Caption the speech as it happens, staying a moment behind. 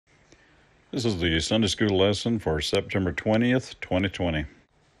This is the Sunday School lesson for September 20th, 2020.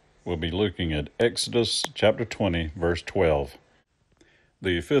 We'll be looking at Exodus chapter 20, verse 12.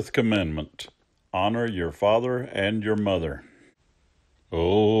 The fifth commandment, honor your father and your mother.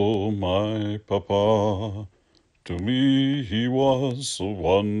 Oh, my papa, to me he was so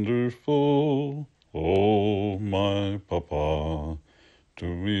wonderful. Oh, my papa, to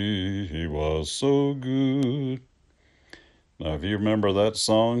me he was so good. Now, if you remember that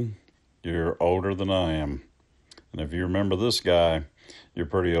song, you're older than I am. And if you remember this guy, you're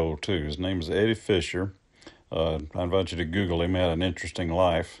pretty old too. His name is Eddie Fisher. I invite you to Google him. He had an interesting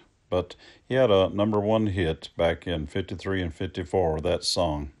life. But he had a number one hit back in 53 and 54 with that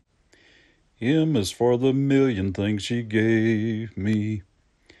song. Him is for the million things she gave me.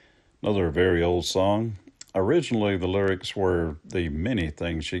 Another very old song. Originally, the lyrics were the many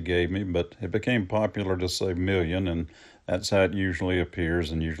things she gave me, but it became popular to say million, and that's how it usually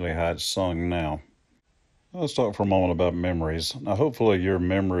appears and usually how it's sung now. Let's talk for a moment about memories. Now, hopefully your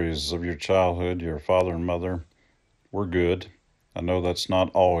memories of your childhood, your father and mother, were good. I know that's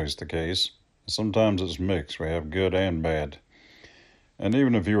not always the case. Sometimes it's mixed. We have good and bad. And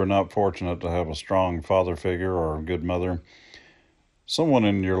even if you were not fortunate to have a strong father figure or a good mother, someone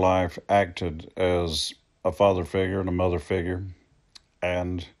in your life acted as a father figure and a mother figure,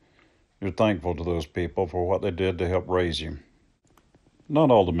 and you're thankful to those people for what they did to help raise you. Not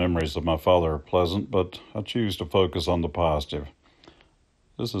all the memories of my father are pleasant, but I choose to focus on the positive.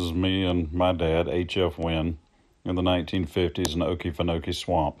 This is me and my dad, H.F. Wynne, in the 1950s in Okefenokee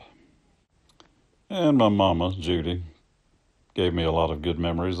Swamp. And my mama, Judy, gave me a lot of good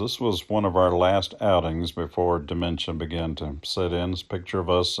memories. This was one of our last outings before dementia began to set in. It's a picture of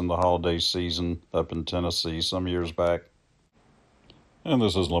us in the holiday season up in Tennessee some years back. And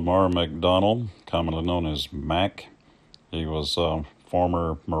this is Lamar McDonald, commonly known as Mac. He was a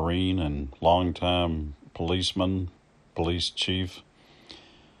former Marine and longtime policeman, police chief.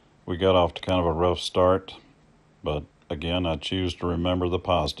 We got off to kind of a rough start, but again, I choose to remember the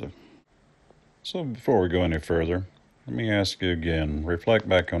positive. So before we go any further, let me ask you again, reflect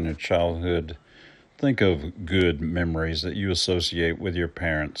back on your childhood. Think of good memories that you associate with your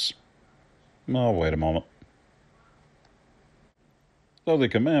parents. Oh, wait a moment. So the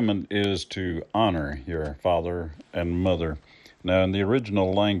commandment is to honor your father and mother. Now, in the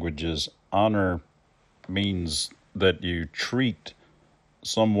original languages, honor means that you treat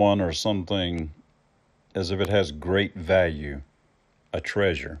someone or something as if it has great value, a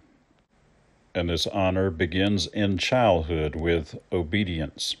treasure. And this honor begins in childhood with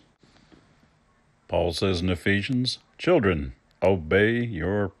obedience. Paul says in Ephesians, "Children, obey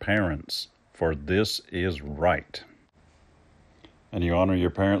your parents, for this is right." And you honor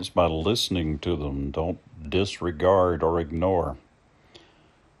your parents by listening to them. Don't disregard or ignore.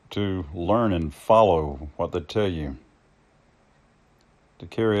 To learn and follow what they tell you. To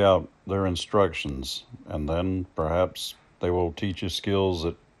carry out their instructions. And then perhaps they will teach you skills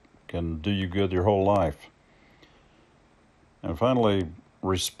that can do you good your whole life. And finally,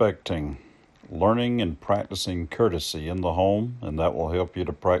 respecting. Learning and practicing courtesy in the home, and that will help you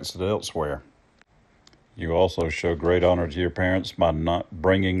to practice it elsewhere. You also show great honor to your parents by not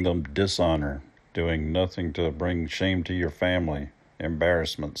bringing them dishonor, doing nothing to bring shame to your family,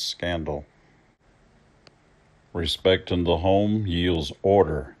 embarrassment, scandal. Respect in the home yields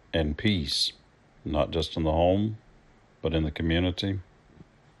order and peace, not just in the home, but in the community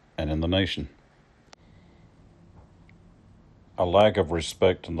and in the nation. A lack of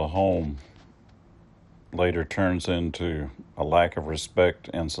respect in the home later turns into a lack of respect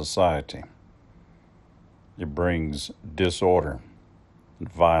in society. It brings disorder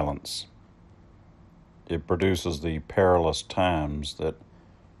and violence. It produces the perilous times that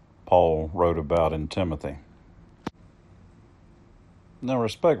Paul wrote about in Timothy. Now,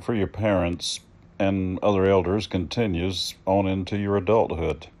 respect for your parents and other elders continues on into your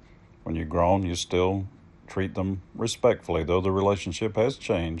adulthood. When you're grown, you still treat them respectfully. Though the relationship has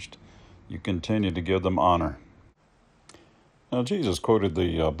changed, you continue to give them honor. Now, Jesus quoted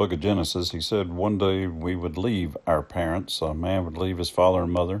the book of Genesis. He said one day we would leave our parents. A man would leave his father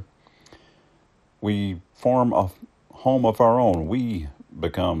and mother. We form a home of our own. We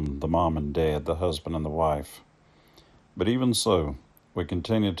become the mom and dad, the husband and the wife. But even so, we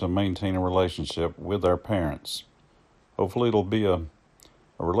continue to maintain a relationship with our parents. Hopefully it'll be a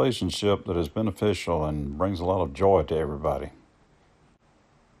relationship that is beneficial and brings a lot of joy to everybody.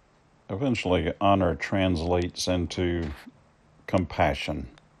 Eventually, honor translates into compassion.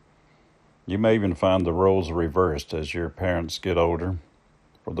 You may even find the roles reversed as your parents get older.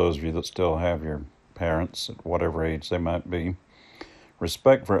 For those of you that still have your parents at whatever age they might be,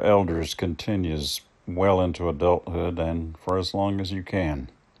 Respect for elders continues well into adulthood and for as long as you can.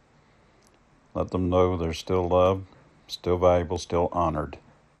 Let them know they're still loved, still valuable, still honored.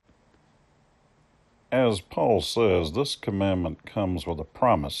 As Paul says, this commandment comes with a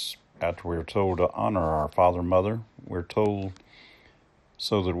promise. After we're told to honor our father and mother, we're told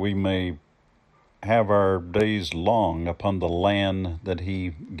so that we may have our days long upon the land that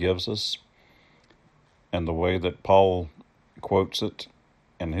he gives us. And the way that Paul quotes it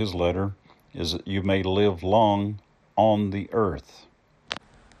in his letter is that you may live long on the earth.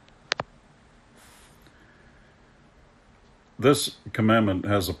 This commandment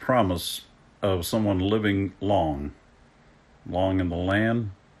has a promise of someone living long in the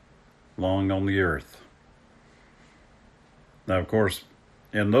land, long on the earth. Now, of course,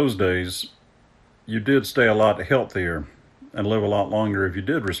 in those days, you did stay a lot healthier and live a lot longer if you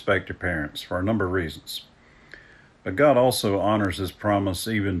did respect your parents for a number of reasons. But God also honors his promise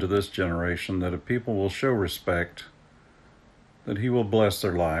even to this generation that if people will show respect, that he will bless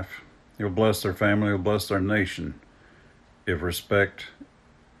their life, he'll bless their family, he'll bless their nation if respect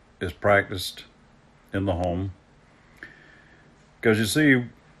is practiced in the home. Because you see,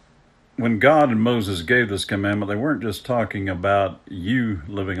 when God and Moses gave this commandment, they weren't just talking about you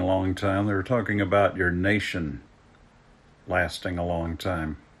living a long time, they were talking about your nation lasting a long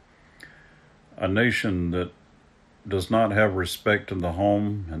time. A nation that does not have respect in the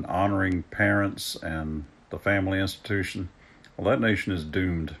home and honoring parents and the family institution, well, that nation is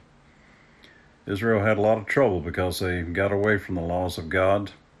doomed. Israel had a lot of trouble because they got away from the laws of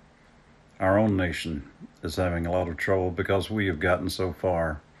God. Our own nation is having a lot of trouble because we have gotten so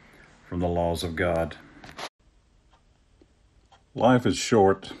far from the laws of God. Life is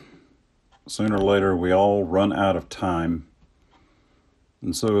short. Sooner or later, we all run out of time.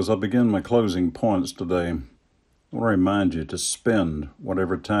 And so as I begin my closing points today, I want to remind you to spend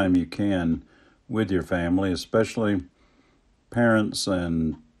whatever time you can with your family, especially parents,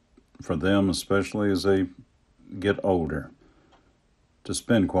 and for them, especially as they get older, to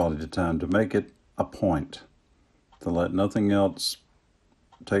spend quality time, to make it a point, to let nothing else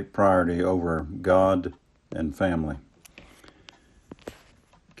take priority over God and family.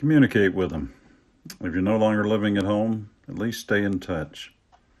 Communicate with them. If you're no longer living at home, at least stay in touch.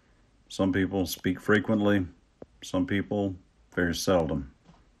 Some people speak frequently, some people very seldom.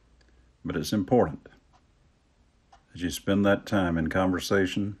 But it's important that you spend that time in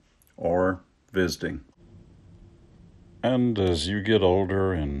conversation or visiting. And as you get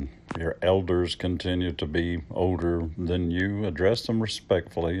older and your elders continue to be older than you, address them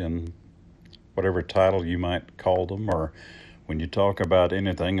respectfully in whatever title you might call them, or when you talk about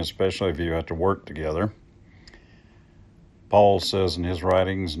anything, especially if you have to work together. Paul says in his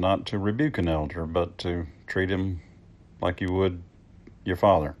writings not to rebuke an elder, but to treat him like you would your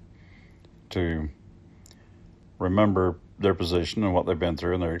father, to remember their position and what they've been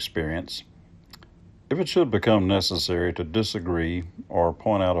through and their experience. If it should become necessary to disagree or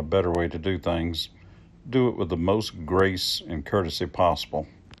point out a better way to do things, do it with the most grace and courtesy possible.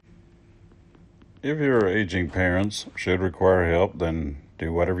 If your aging parents should require help, then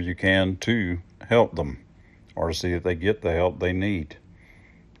do whatever you can to help them or see if they get the help they need.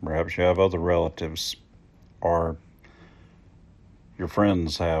 Perhaps you have other relatives, or your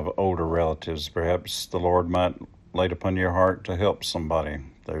friends have older relatives. Perhaps the Lord might lay it upon your heart to help somebody.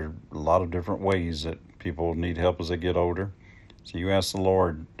 There are a lot of different ways that people need help as they get older. So you ask the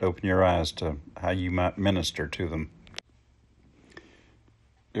Lord to open your eyes to how you might minister to them.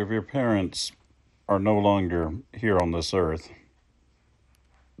 If your parents are no longer here on this earth,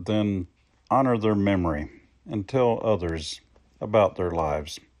 then honor their memory and tell others about their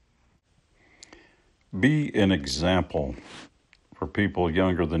lives. Be an example for people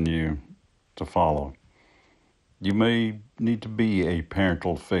younger than you to follow. You may need to be a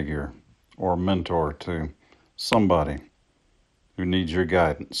parental figure or mentor to somebody who needs your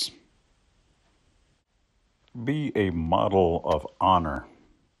guidance. Be a model of honor,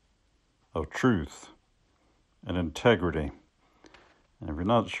 of truth, and integrity. And if you're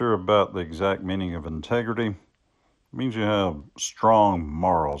not sure about the exact meaning of integrity, it means you have strong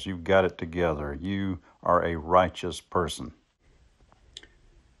morals. You've got it together. You are a righteous person.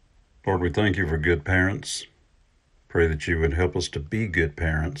 Lord, we thank you for good parents. Pray that you would help us to be good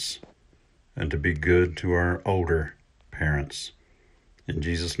parents and to be good to our older parents. In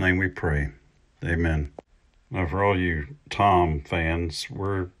Jesus' name we pray. Amen. Now, for all you Tom fans,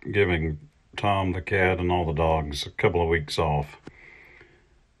 we're giving Tom the cat and all the dogs a couple of weeks off.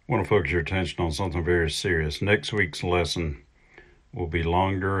 I want to focus your attention on something very serious. Next week's lesson will be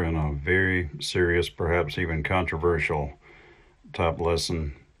longer and a very serious, perhaps even controversial type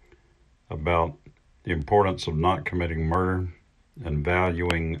lesson about the importance of not committing murder and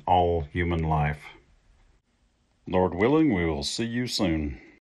valuing all human life. Lord willing, we will see you soon.